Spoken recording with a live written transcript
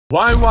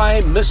Wai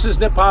Wai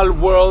Mrs. Nepal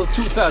World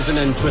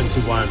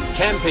 2021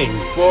 Camping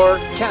for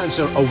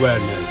Cancer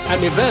Awareness,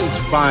 an event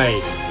by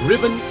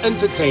Ribbon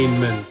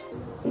Entertainment.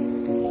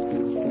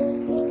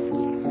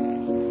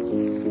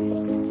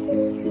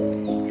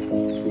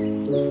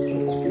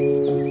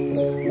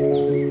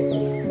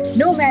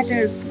 No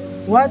matters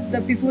what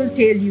the people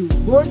tell you,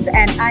 words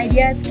and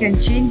ideas can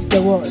change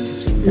the world.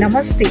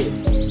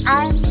 Namaste.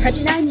 I am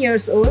 39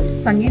 years old,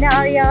 Sangina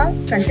Aryal,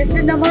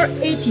 contestant number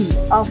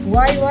 18 of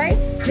Wai Wai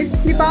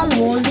Mrs. Nepal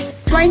World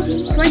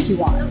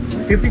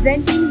 2021,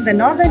 representing the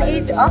northern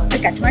edge of the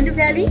Kathmandu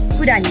Valley,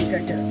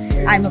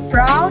 Int'l. I am a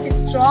proud,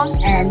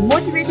 strong and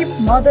motivated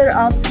mother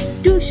of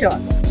 2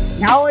 sons.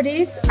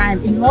 Nowadays, I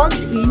am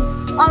involved in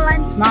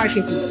online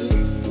marketing.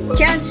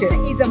 Cancer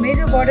is a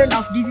major burden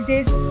of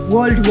diseases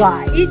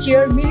worldwide. Each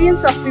year,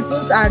 millions of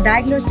people are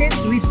diagnosed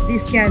with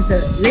this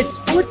cancer. Let's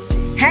put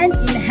hand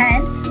in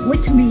hand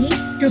with me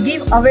to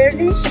give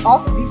awareness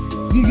of this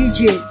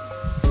disease.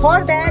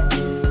 For that,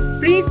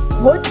 please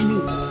vote me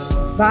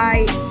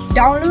by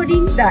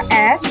downloading the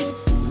app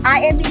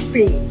IME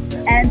PUBLIC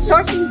and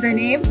searching the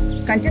name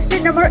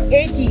contestant number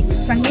 18,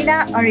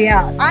 Sangina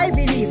Aryal. I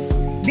believe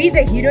be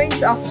the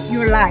heroines of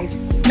your life,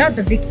 not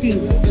the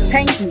victims.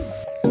 Thank you.